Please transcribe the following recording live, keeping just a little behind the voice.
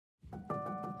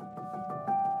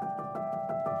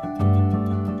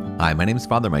Hi, my name is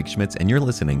Father Mike Schmitz, and you're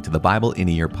listening to the Bible in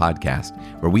a Year podcast,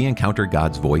 where we encounter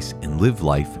God's voice and live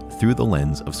life through the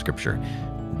lens of Scripture.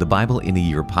 The Bible in a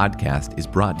Year podcast is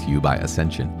brought to you by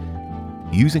Ascension.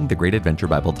 Using the Great Adventure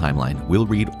Bible timeline, we'll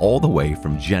read all the way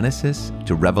from Genesis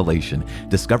to Revelation,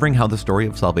 discovering how the story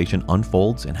of salvation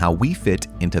unfolds and how we fit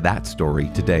into that story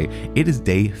today. It is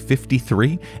day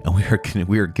 53, and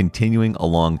we are continuing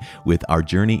along with our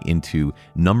journey into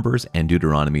Numbers and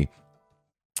Deuteronomy.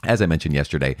 As I mentioned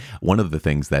yesterday, one of the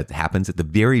things that happens at the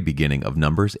very beginning of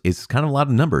Numbers is kind of a lot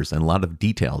of numbers and a lot of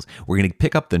details. We're going to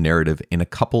pick up the narrative in a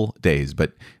couple days,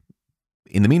 but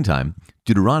in the meantime,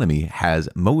 Deuteronomy has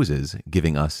Moses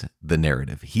giving us the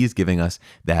narrative. He is giving us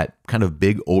that kind of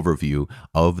big overview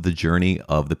of the journey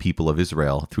of the people of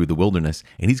Israel through the wilderness,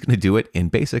 and he's going to do it in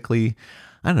basically,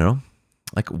 I don't know,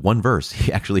 like one verse.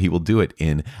 He will do it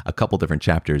in a couple different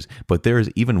chapters, but there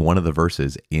is even one of the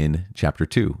verses in chapter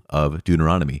 2 of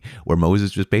Deuteronomy where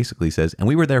Moses just basically says, and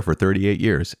we were there for 38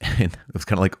 years. And it was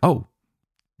kind of like, oh,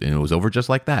 and it was over just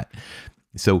like that.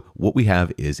 So what we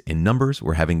have is in Numbers,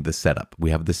 we're having the setup.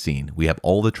 We have the scene. We have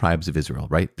all the tribes of Israel,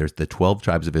 right? There's the 12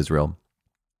 tribes of Israel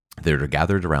that are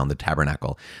gathered around the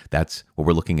tabernacle. That's what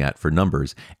we're looking at for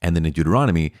Numbers. And then in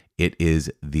Deuteronomy, it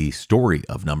is the story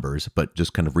of Numbers, but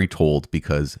just kind of retold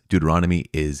because Deuteronomy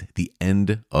is the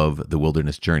end of the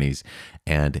wilderness journeys.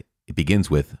 And it begins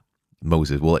with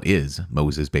Moses. Well, it is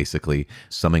Moses basically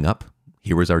summing up,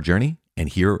 here is our journey. And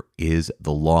here is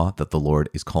the law that the Lord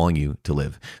is calling you to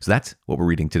live. So that's what we're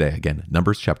reading today. Again,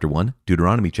 Numbers chapter 1,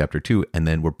 Deuteronomy chapter 2, and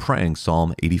then we're praying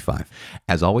Psalm 85.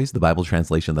 As always, the Bible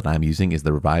translation that I'm using is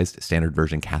the Revised Standard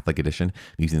Version Catholic Edition.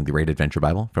 I'm using the Great Adventure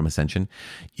Bible from Ascension.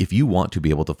 If you want to be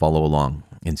able to follow along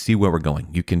and see where we're going,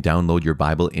 you can download your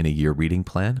Bible in a Year reading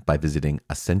plan by visiting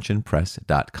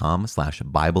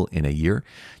ascensionpress.com/Bible in a Year.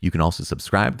 You can also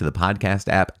subscribe to the podcast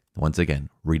app. Once again,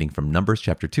 reading from Numbers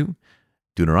chapter 2,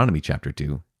 Deuteronomy chapter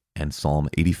 2, and Psalm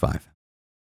 85.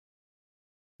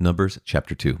 Numbers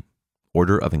chapter 2,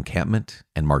 Order of Encampment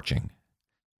and Marching.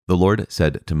 The Lord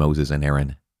said to Moses and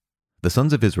Aaron, "The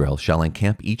sons of Israel shall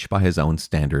encamp each by his own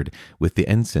standard, with the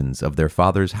ensigns of their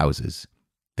fathers' houses.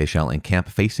 They shall encamp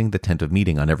facing the tent of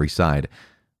meeting on every side.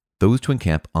 Those to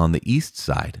encamp on the east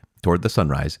side, toward the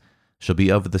sunrise, shall be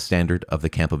of the standard of the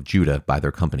camp of Judah by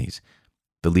their companies.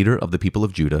 The leader of the people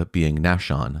of Judah being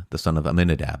Nahshon, the son of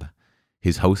Amminadab.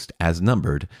 His host as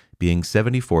numbered being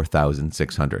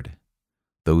 74,600.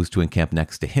 Those to encamp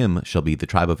next to him shall be the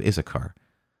tribe of Issachar,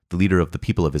 the leader of the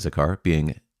people of Issachar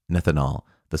being Nethanel,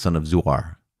 the son of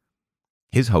Zuar.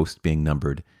 His host being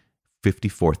numbered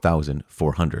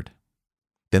 54,400.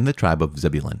 Then the tribe of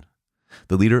Zebulun,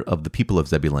 the leader of the people of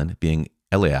Zebulun being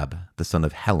Eliab, the son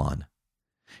of Helon.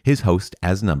 His host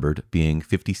as numbered being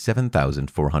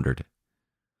 57,400.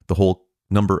 The whole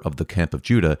number of the camp of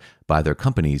Judah by their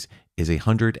companies is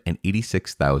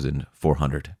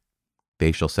 186,400.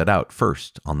 They shall set out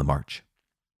first on the march.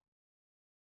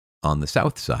 On the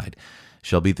south side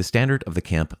shall be the standard of the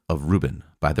camp of Reuben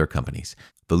by their companies,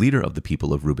 the leader of the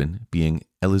people of Reuben being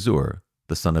Elizur,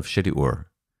 the son of Shedeur,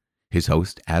 his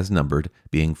host as numbered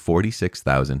being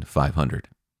 46,500.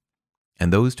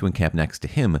 And those to encamp next to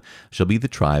him shall be the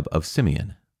tribe of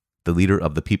Simeon, the leader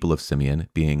of the people of Simeon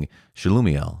being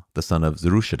Shelumiel, the son of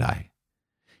Zerushadai,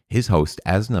 his host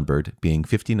as numbered being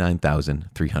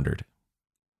 59,300.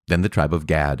 Then the tribe of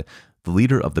Gad, the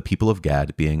leader of the people of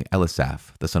Gad being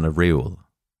Elisaph, the son of Reuel,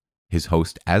 his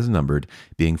host as numbered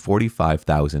being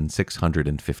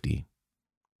 45,650.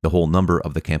 The whole number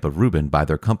of the camp of Reuben by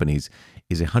their companies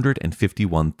is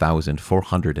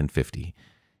 151,450.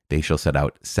 They shall set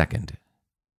out second.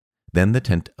 Then the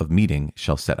tent of meeting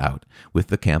shall set out, with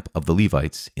the camp of the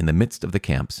Levites in the midst of the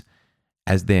camps.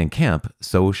 As they encamp,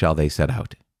 so shall they set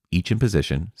out, each in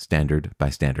position, standard by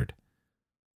standard.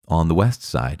 On the west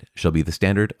side shall be the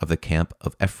standard of the camp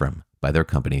of Ephraim by their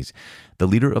companies, the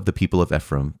leader of the people of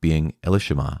Ephraim being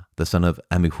Elishama, the son of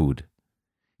Ammihud,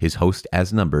 his host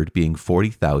as numbered being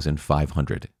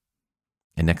 40,500.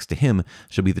 And next to him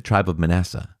shall be the tribe of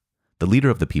Manasseh, the leader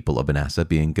of the people of Manasseh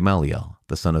being Gamaliel,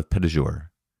 the son of Pedahzur,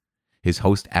 his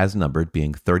host as numbered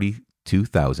being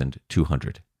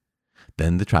 32,200.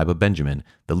 Then the tribe of Benjamin,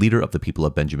 the leader of the people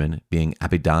of Benjamin being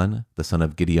Abidan, the son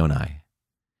of Gideoni,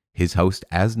 his host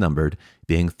as numbered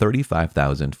being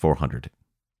 35,400.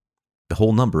 The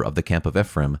whole number of the camp of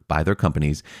Ephraim by their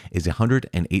companies is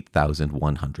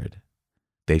 108,100.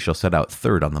 They shall set out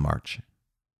third on the march.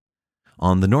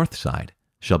 On the north side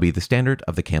shall be the standard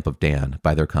of the camp of Dan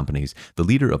by their companies, the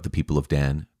leader of the people of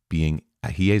Dan being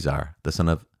Ahiezer, the son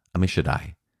of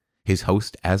Ammishaddai, his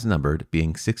host as numbered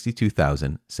being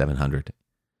 62,700.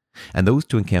 And those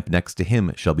to encamp next to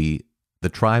him shall be the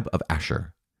tribe of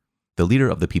Asher, The leader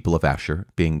of the people of Asher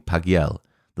being Pagiel,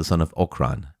 the son of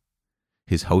Okran.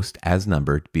 His host as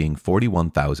numbered being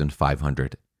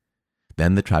 41,500.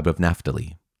 Then the tribe of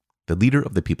Naphtali. The leader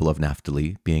of the people of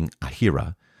Naphtali being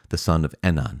Ahira, the son of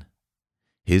Enan.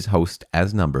 His host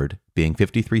as numbered being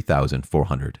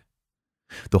 53,400.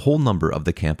 The whole number of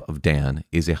the camp of Dan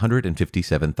is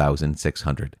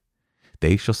 157,600.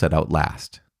 They shall set out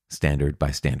last, standard by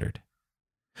standard.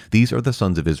 These are the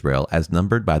sons of Israel as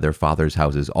numbered by their fathers'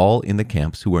 houses. All in the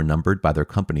camps who were numbered by their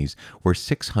companies were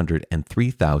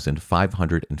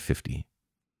 603,550.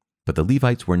 But the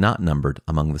Levites were not numbered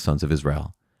among the sons of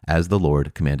Israel, as the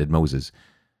Lord commanded Moses.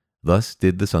 Thus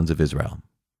did the sons of Israel.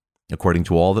 According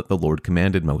to all that the Lord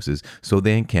commanded Moses, so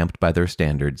they encamped by their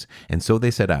standards, and so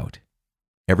they set out,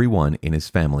 every one in his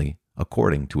family,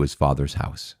 according to his father's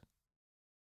house.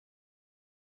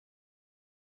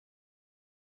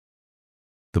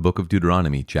 The Book of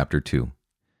Deuteronomy, chapter 2.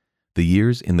 The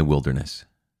years in the wilderness.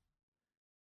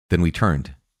 Then we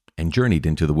turned and journeyed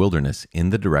into the wilderness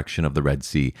in the direction of the Red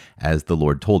Sea, as the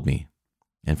Lord told me.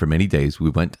 And for many days we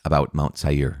went about Mount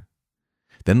Seir.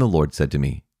 Then the Lord said to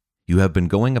me, You have been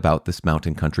going about this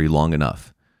mountain country long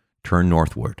enough. Turn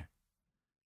northward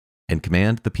and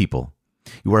command the people.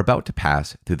 You are about to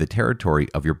pass through the territory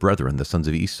of your brethren, the sons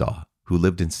of Esau, who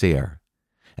lived in Seir,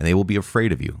 and they will be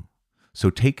afraid of you. So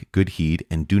take good heed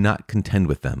and do not contend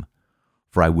with them,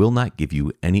 for I will not give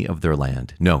you any of their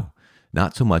land, no,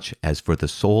 not so much as for the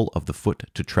sole of the foot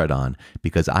to tread on,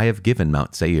 because I have given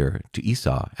Mount Seir to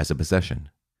Esau as a possession.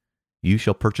 You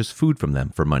shall purchase food from them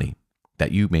for money,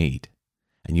 that you may eat,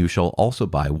 and you shall also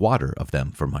buy water of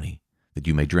them for money, that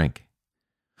you may drink.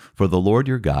 For the Lord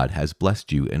your God has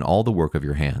blessed you in all the work of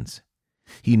your hands.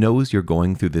 He knows you're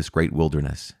going through this great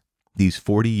wilderness. These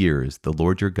 40 years the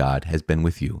Lord your God has been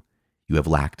with you. You have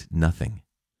lacked nothing.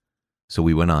 So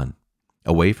we went on,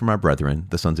 away from our brethren,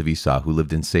 the sons of Esau, who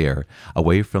lived in Seir,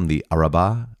 away from the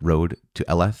Arabah road to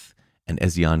Eleth and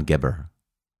Ezion Geber.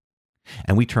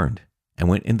 And we turned and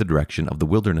went in the direction of the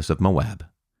wilderness of Moab.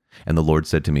 And the Lord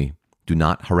said to me, Do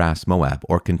not harass Moab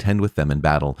or contend with them in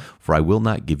battle, for I will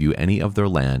not give you any of their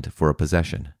land for a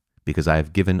possession, because I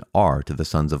have given Ar to the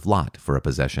sons of Lot for a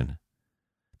possession.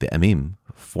 The Emim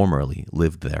formerly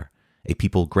lived there, a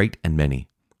people great and many,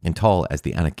 and tall as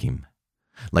the Anakim.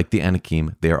 Like the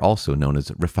Anakim, they are also known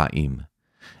as Rephaim,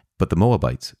 but the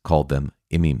Moabites called them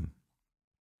Emim.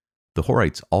 The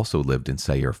Horites also lived in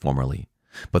Seir formerly,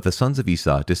 but the sons of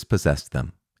Esau dispossessed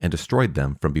them, and destroyed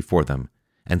them from before them,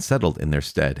 and settled in their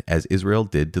stead, as Israel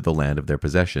did to the land of their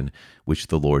possession, which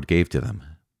the Lord gave to them.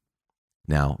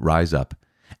 Now rise up,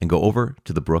 and go over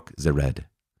to the brook Zered.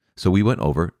 So we went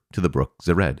over to the brook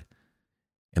Zered.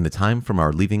 And the time from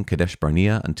our leaving Kadesh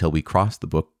Barnea until we crossed the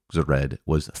brook Zered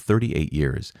was 38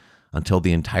 years, until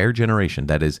the entire generation,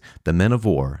 that is, the men of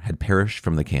war, had perished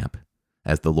from the camp,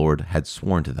 as the Lord had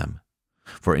sworn to them.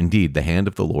 For indeed the hand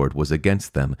of the Lord was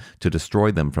against them to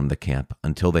destroy them from the camp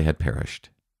until they had perished.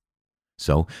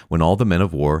 So when all the men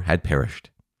of war had perished,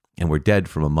 and were dead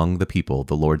from among the people,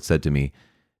 the Lord said to me,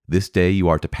 This day you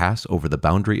are to pass over the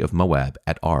boundary of Moab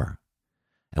at Ar.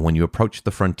 And when you approach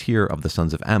the frontier of the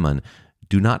sons of Ammon,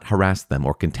 do not harass them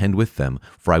or contend with them,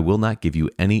 for I will not give you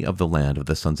any of the land of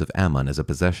the sons of Ammon as a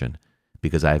possession,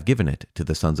 because I have given it to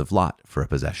the sons of Lot for a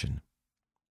possession.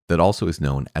 That also is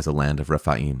known as a land of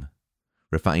Rephaim.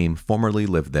 Rephaim formerly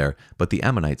lived there, but the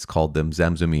Ammonites called them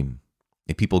Zamzumim,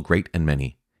 a people great and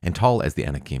many, and tall as the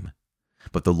Anakim.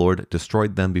 But the Lord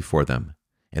destroyed them before them,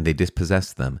 and they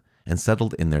dispossessed them, and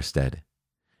settled in their stead,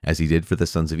 as he did for the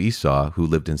sons of Esau who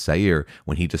lived in Seir,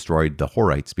 when he destroyed the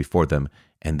Horites before them,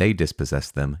 and they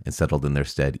dispossessed them, and settled in their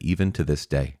stead, even to this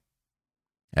day.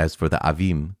 As for the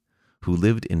Avim, who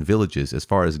lived in villages as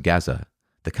far as Gaza,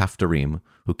 the Caphtorim,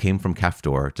 who came from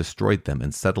Caphtor, destroyed them,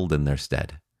 and settled in their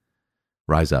stead.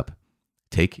 Rise up,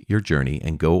 take your journey,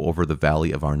 and go over the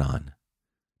valley of Arnon.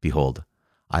 Behold,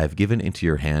 I have given into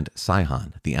your hand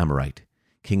Sihon the Amorite,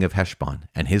 king of Heshbon,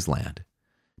 and his land.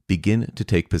 Begin to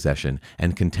take possession,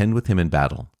 and contend with him in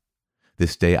battle.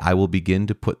 This day I will begin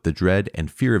to put the dread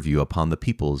and fear of you upon the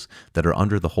peoples that are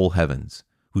under the whole heavens,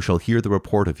 who shall hear the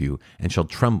report of you, and shall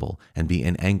tremble and be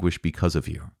in anguish because of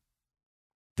you.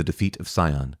 The defeat of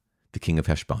Sihon, the king of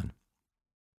Heshbon.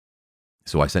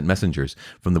 So I sent messengers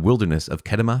from the wilderness of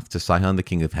Kedemoth to Sihon the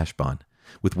king of Heshbon,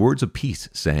 with words of peace,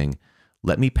 saying,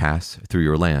 Let me pass through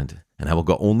your land, and I will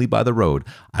go only by the road.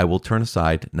 I will turn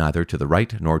aside neither to the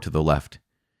right nor to the left.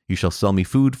 You shall sell me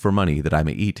food for money that I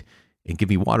may eat, and give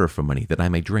me water for money that I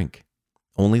may drink.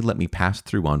 Only let me pass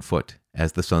through on foot,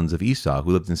 as the sons of Esau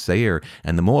who lived in Seir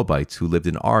and the Moabites who lived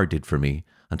in Ar did for me,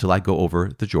 until I go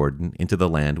over the Jordan into the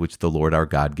land which the Lord our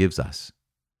God gives us.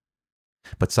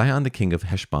 But Sihon the king of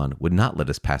Heshbon would not let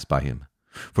us pass by him.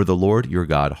 For the Lord your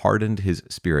God hardened his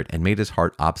spirit and made his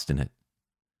heart obstinate,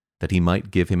 that he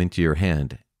might give him into your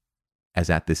hand, as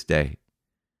at this day.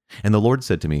 And the Lord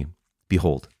said to me,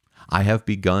 Behold, I have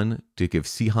begun to give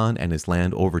Sihon and his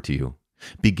land over to you.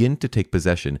 Begin to take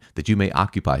possession, that you may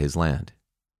occupy his land.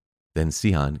 Then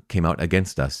Sihon came out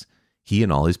against us, he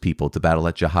and all his people, to battle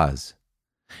at Jahaz.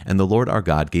 And the Lord our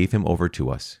God gave him over to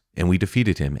us, and we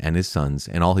defeated him and his sons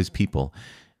and all his people.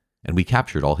 And we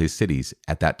captured all his cities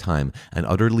at that time and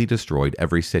utterly destroyed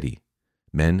every city,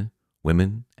 men,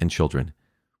 women, and children.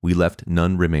 We left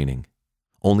none remaining.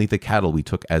 Only the cattle we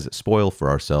took as spoil for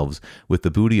ourselves with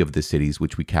the booty of the cities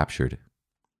which we captured.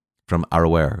 From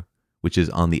Aroer, which is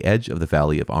on the edge of the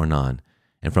valley of Arnon,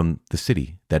 and from the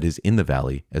city that is in the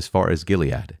valley as far as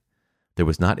Gilead, there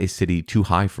was not a city too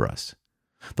high for us.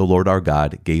 The Lord our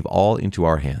God gave all into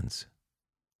our hands.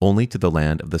 Only to the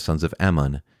land of the sons of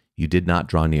Ammon you did not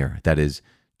draw near, that is,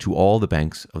 to all the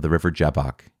banks of the river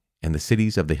Jabbok, and the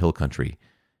cities of the hill country,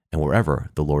 and wherever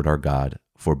the Lord our God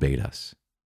forbade us.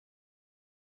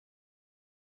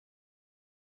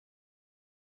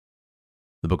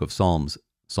 The book of Psalms,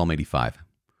 Psalm 85.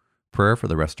 Prayer for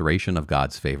the restoration of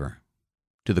God's favor.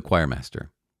 To the choirmaster,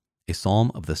 a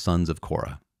psalm of the sons of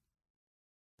Korah.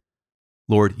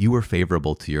 Lord, you were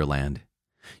favorable to your land.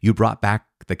 You brought back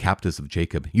the captives of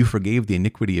Jacob. You forgave the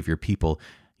iniquity of your people.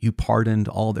 You pardoned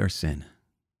all their sin.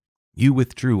 You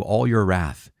withdrew all your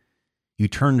wrath. You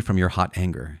turned from your hot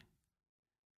anger.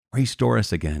 Restore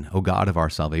us again, O God of our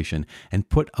salvation, and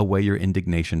put away your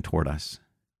indignation toward us.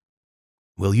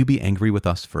 Will you be angry with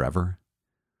us forever?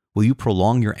 Will you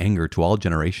prolong your anger to all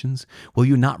generations? Will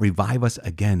you not revive us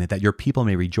again, that your people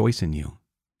may rejoice in you?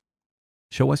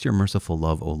 Show us your merciful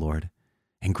love, O Lord,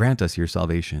 and grant us your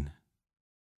salvation.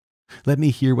 Let me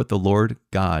hear what the Lord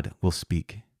God will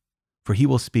speak, for he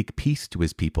will speak peace to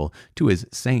his people, to his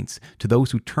saints, to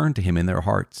those who turn to him in their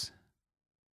hearts.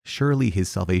 Surely his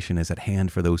salvation is at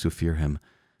hand for those who fear him,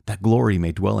 that glory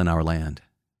may dwell in our land.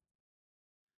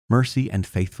 Mercy and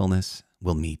faithfulness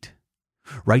will meet.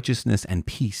 Righteousness and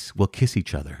peace will kiss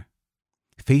each other.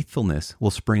 Faithfulness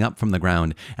will spring up from the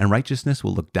ground, and righteousness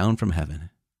will look down from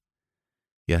heaven.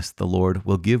 Yes, the Lord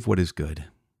will give what is good,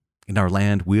 and our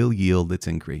land will yield its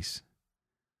increase.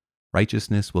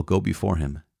 Righteousness will go before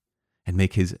him and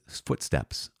make his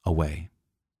footsteps a way.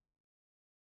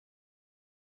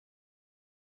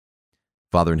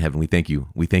 Father in heaven, we thank you.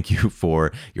 We thank you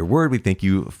for your word. We thank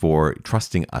you for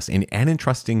trusting us and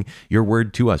entrusting your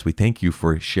word to us. We thank you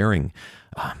for sharing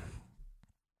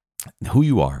who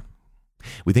you are.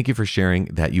 We thank you for sharing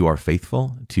that you are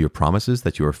faithful to your promises,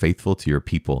 that you are faithful to your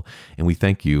people. And we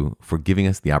thank you for giving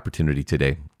us the opportunity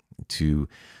today to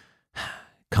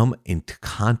come into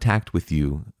contact with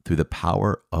you through the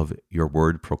power of your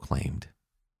word proclaimed.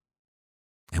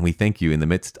 And we thank you in the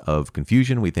midst of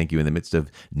confusion. We thank you in the midst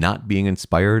of not being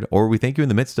inspired, or we thank you in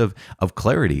the midst of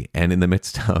clarity and in the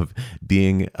midst of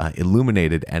being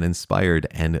illuminated and inspired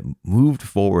and moved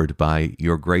forward by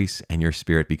your grace and your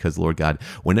spirit. Because, Lord God,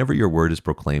 whenever your word is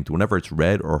proclaimed, whenever it's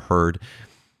read or heard,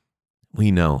 we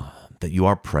know that you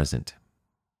are present.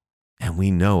 And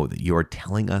we know that you are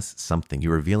telling us something.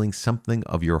 You're revealing something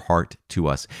of your heart to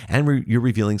us. And you're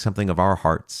revealing something of our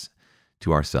hearts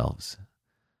to ourselves.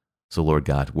 So, Lord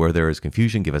God, where there is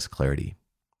confusion, give us clarity.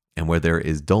 And where there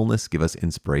is dullness, give us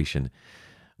inspiration.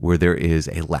 Where there is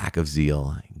a lack of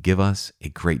zeal, give us a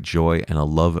great joy and a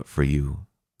love for you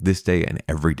this day and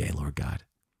every day, Lord God.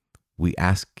 We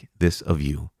ask this of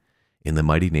you in the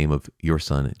mighty name of your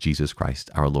Son, Jesus Christ,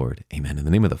 our Lord. Amen. In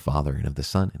the name of the Father, and of the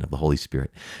Son, and of the Holy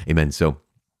Spirit. Amen. So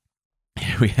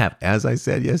here we have, as I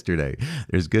said yesterday,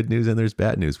 there's good news and there's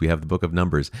bad news. We have the book of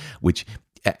Numbers, which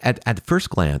at first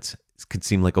glance could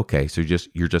seem like, okay, so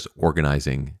you're just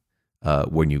organizing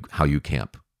how you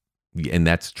camp. And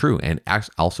that's true. And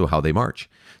also how they march.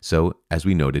 So as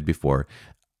we noted before,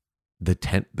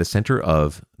 the center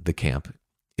of the camp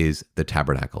is the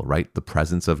tabernacle, right? The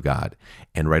presence of God.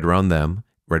 And right around the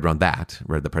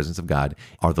presence of God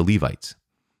are the Levites.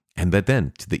 And that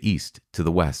then to the east, to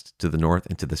the west, to the north,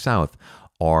 and to the south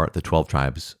are the 12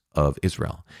 tribes of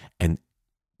Israel. And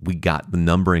we got the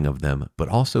numbering of them, but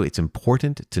also it's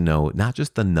important to know not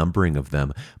just the numbering of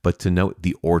them, but to note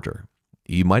the order.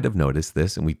 You might have noticed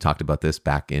this, and we talked about this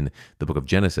back in the book of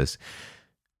Genesis,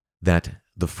 that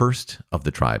the first of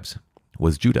the tribes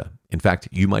was Judah. In fact,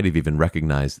 you might have even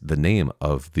recognized the name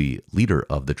of the leader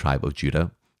of the tribe of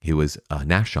Judah. He was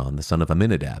Nahshon, the son of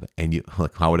Amminadab. And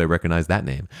how would I recognize that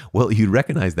name? Well, you'd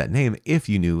recognize that name if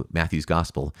you knew Matthew's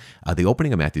gospel. The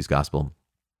opening of Matthew's gospel,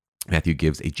 Matthew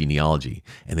gives a genealogy,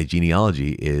 and the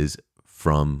genealogy is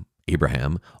from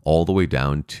Abraham, all the way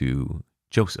down to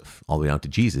Joseph, all the way down to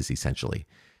Jesus, essentially.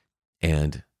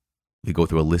 And we go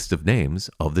through a list of names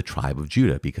of the tribe of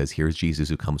Judah, because here's Jesus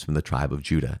who comes from the tribe of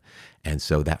Judah. And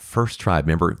so that first tribe,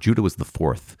 remember, Judah was the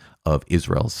fourth of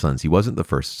Israel's sons. He wasn't the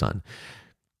first son.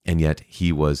 And yet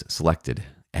he was selected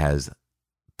as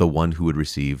the one who would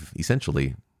receive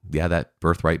essentially, that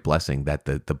birthright blessing, that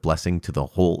the blessing to the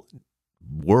whole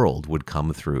world would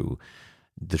come through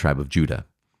the tribe of Judah.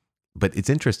 But it's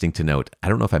interesting to note, I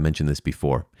don't know if I mentioned this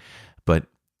before, but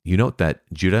you note that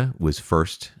Judah was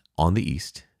first on the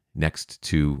east next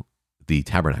to the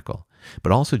tabernacle,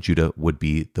 but also Judah would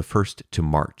be the first to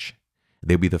march.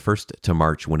 They'd be the first to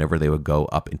march whenever they would go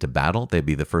up into battle. They'd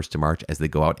be the first to march as they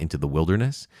go out into the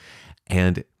wilderness.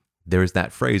 And there's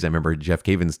that phrase, I remember Jeff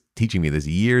Cavins teaching me this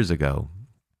years ago,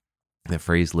 that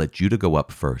phrase, let Judah go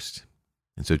up first.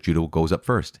 And so Judah goes up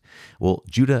first. Well,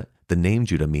 Judah, the name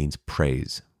Judah means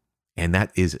praise. And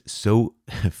that is so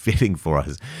fitting for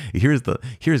us.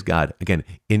 Here's God, again,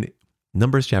 in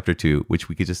Numbers chapter 2, which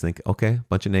we could just think, okay,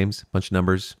 bunch of names, bunch of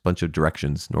numbers, bunch of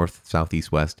directions, north, south,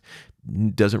 east, west,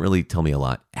 doesn't really tell me a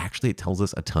lot. Actually, it tells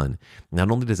us a ton.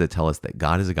 Not only does it tell us that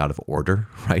God is a God of order,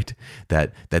 right?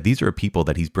 That these are a people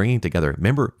that he's bringing together.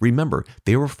 Remember,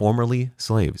 they were formerly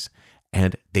slaves.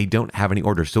 And they don't have any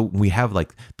order. So when we have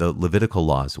like the Levitical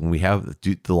laws, when we have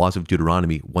the laws of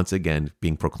Deuteronomy, once again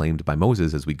being proclaimed by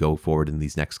Moses as we go forward in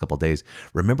these next couple of days,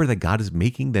 remember that God is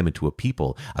making them into a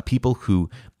people who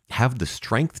have the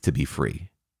strength to be free.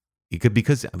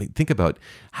 Because think about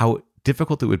how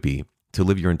difficult it would be to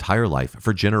live your entire life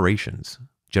for generations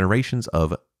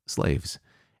of slaves.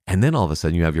 And then all of a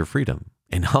sudden you have your freedom.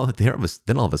 And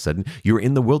then all of a sudden you're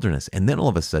in the wilderness. And then all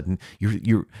of a sudden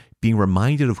you're being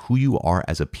reminded of who you are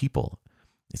as a people.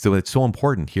 So it's so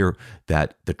important here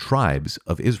that the tribes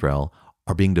of Israel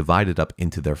are being divided up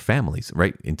into their families,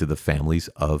 right? Into the families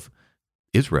of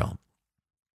Israel.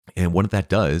 And what that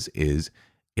does is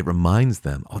it reminds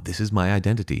them, oh, this is my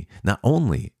identity. Not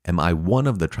only am I one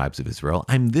of the tribes of Israel,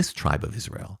 I'm this tribe of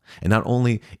Israel. And not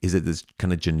only is it this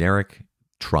kind of generic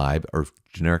tribe or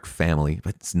generic family,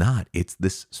 but it's not. It's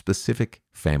this specific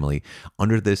family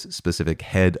under this specific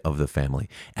head of the family.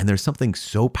 And there's something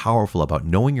so powerful about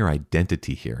knowing your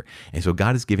identity here. And so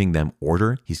God is giving them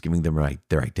order. He's giving them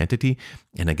their identity.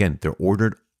 And again, they're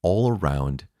ordered all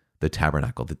around the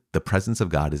tabernacle. The presence of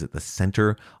God is at the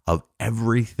center of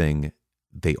everything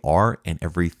they are and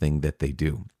everything that they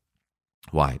do.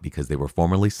 Why? Because they were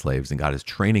formerly slaves, and God is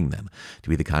training them to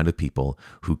be the kind of people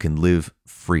who can live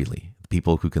freely,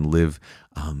 people who can live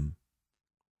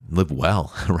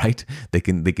well, right? They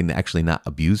can actually not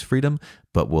abuse freedom,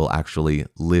 but will actually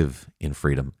live in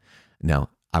freedom. Now,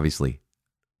 obviously,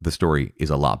 the story is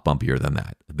a lot bumpier than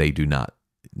that. They do not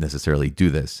necessarily do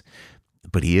this,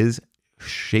 but he is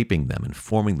shaping them and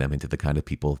forming them into the kind of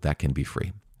people that can be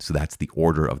free. So that's the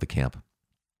order of the camp.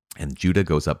 And Judah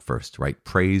goes up first, right?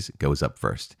 Praise goes up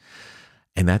first.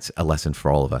 And that's a lesson for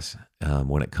all of us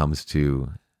when it comes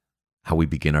to how we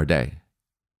begin our day.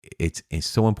 It's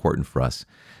so important for us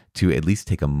to at least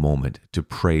take a moment to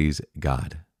praise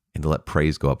God and to let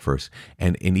praise go up first,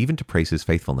 and even to praise his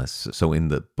faithfulness. So in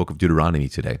the book of Deuteronomy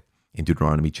today, in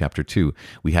Deuteronomy chapter 2,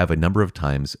 we have a number of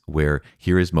times where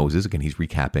here is Moses, again, he's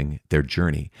recapping their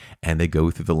journey, and they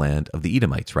go through the land of the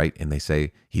Edomites, right? And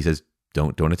he says,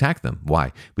 don't attack them.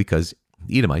 Why? Because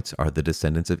the Edomites are the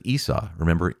descendants of Esau.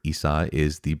 Remember, Esau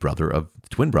is the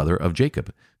twin brother of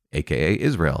Jacob, aka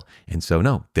Israel. And so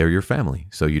no, they're your family.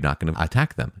 So you're not going to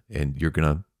attack them, and you're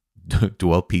going to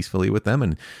dwell peacefully with them,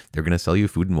 and they're going to sell you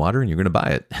food and water, and you're going to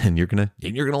buy it, and you're going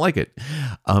to like it.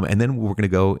 And then we're going to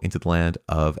go into the land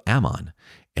of Ammon,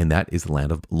 and that is the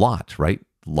land of Lot, right?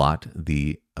 Lot,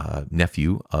 the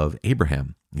nephew of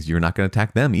Abraham. You're not going to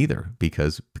attack them either,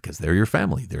 because they're your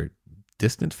family. They're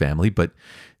distant family, but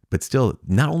still,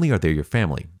 not only are they your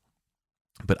family,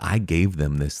 but I gave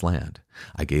them this land.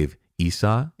 I gave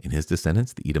Esau and his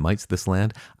descendants, the Edomites, this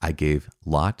land. I gave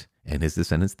Lot and his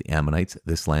descendants, the Ammonites,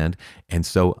 this land. And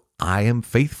so I am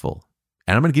faithful,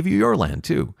 and I'm going to give you your land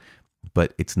too,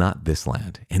 but it's not this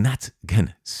land. And that's,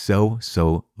 again, so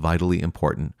vitally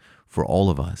important for all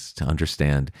of us to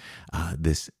understand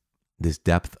this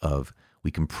depth of, we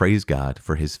can praise God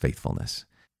for his faithfulness.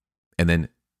 And then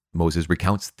Moses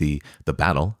recounts the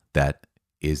battle that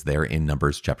is there in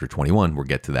Numbers chapter 21. We'll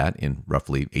get to that in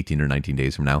roughly 18 or 19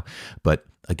 days from now, but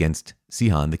against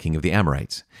Sihon, the king of the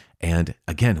Amorites. And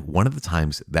again, one of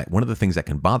the things that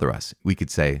can bother us, we could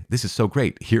say, this is so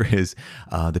great. Here is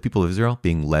the people of Israel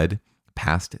being led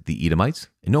past the Edomites.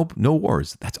 No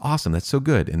wars. That's awesome. That's so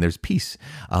good. And there's peace.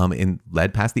 And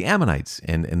led past the Ammonites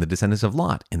and the descendants of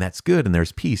Lot. And that's good. And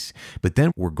there's peace. But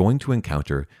then we're going to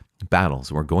encounter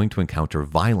battles. We're going to encounter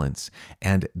violence.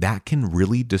 And that can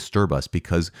really disturb us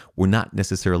because we're not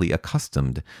necessarily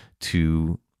accustomed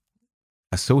to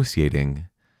associating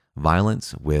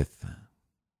violence with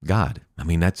God.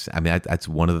 That's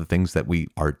one of the things that we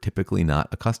are typically not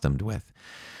accustomed with.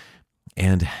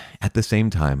 And at the same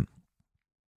time,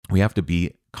 we have to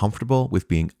be comfortable with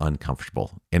being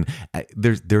uncomfortable. And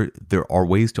there are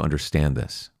ways to understand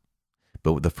this.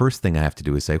 But the first thing I have to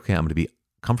do is say, okay, I'm going to be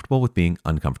comfortable with being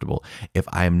uncomfortable. If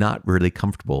I am not really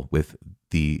comfortable with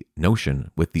the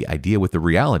notion, with the idea, with the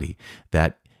reality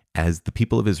that as the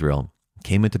people of Israel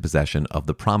came into possession of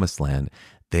the promised land,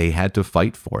 they had to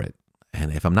fight for it.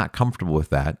 And if I'm not comfortable with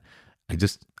that,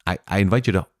 I invite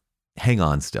you to hang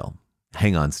on still,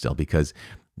 because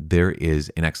there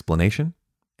is an explanation.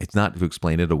 It's not to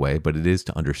explain it away, but it is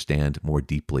to understand more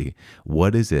deeply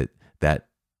what is it that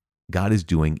God is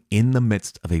doing in the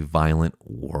midst of a violent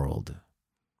world.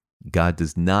 God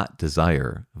does not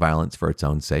desire violence for its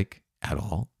own sake at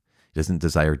all. He doesn't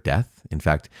desire death. In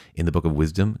fact, in the book of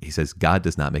Wisdom, he says, God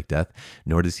does not make death,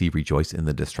 nor does he rejoice in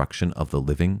the destruction of the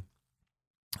living.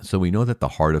 So we know that the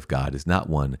heart of God is not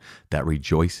one that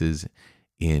rejoices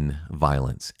in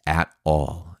violence at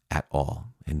all,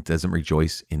 and doesn't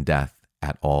rejoice in death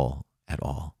at all.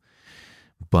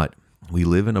 But we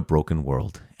live in a broken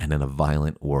world and in a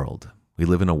violent world. We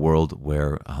live in a world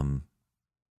where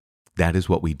that is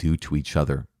what we do to each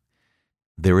other.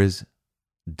 There is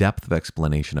depth of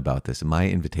explanation about this. And my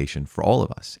invitation for all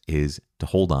of us is to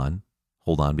hold on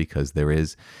because there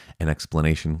is an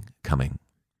explanation coming.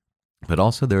 But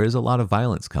also there is a lot of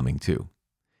violence coming too.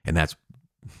 And that's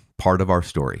part of our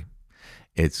story.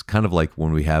 It's kind of like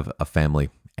when we have a family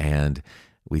and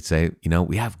we say,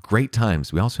 we have great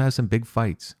times. We also have some big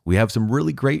fights. We have some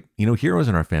really great, heroes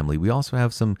in our family. We also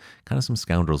have some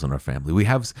scoundrels in our family. We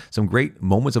have some great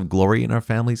moments of glory in our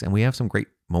families, and we have some great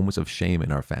moments of shame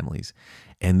in our families.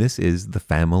 And this is the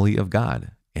family of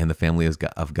God. And the family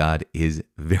of God is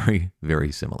very,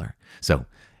 very similar. So,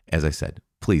 as I said,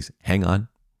 please hang on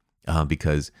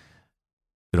because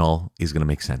it all is going to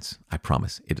make sense. I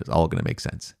promise. It is all going to make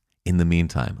sense. In the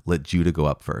meantime, let Judah go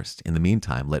up first. In the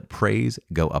meantime, let praise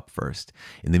go up first.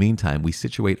 In the meantime, we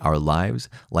situate our lives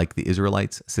like the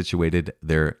Israelites situated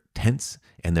their tents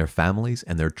and their families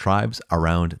and their tribes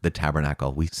around the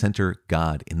tabernacle. We center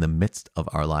God in the midst of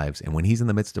our lives. And when he's in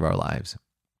the midst of our lives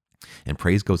and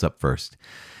praise goes up first,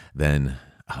 then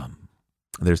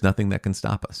there's nothing that can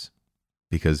stop us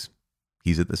because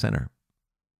he's at the center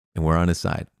and we're on his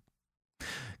side.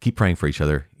 Keep praying for each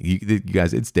other. You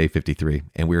guys, it's day 53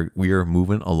 and we are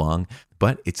moving along,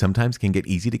 but it sometimes can get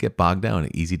easy to get bogged down,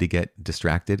 easy to get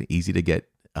distracted, easy to get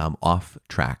off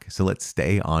track. So let's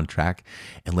stay on track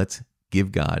and let's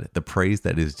give God the praise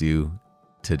that is due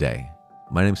today.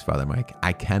 My name's Father Mike.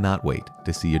 I cannot wait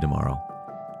to see you tomorrow.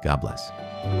 God bless.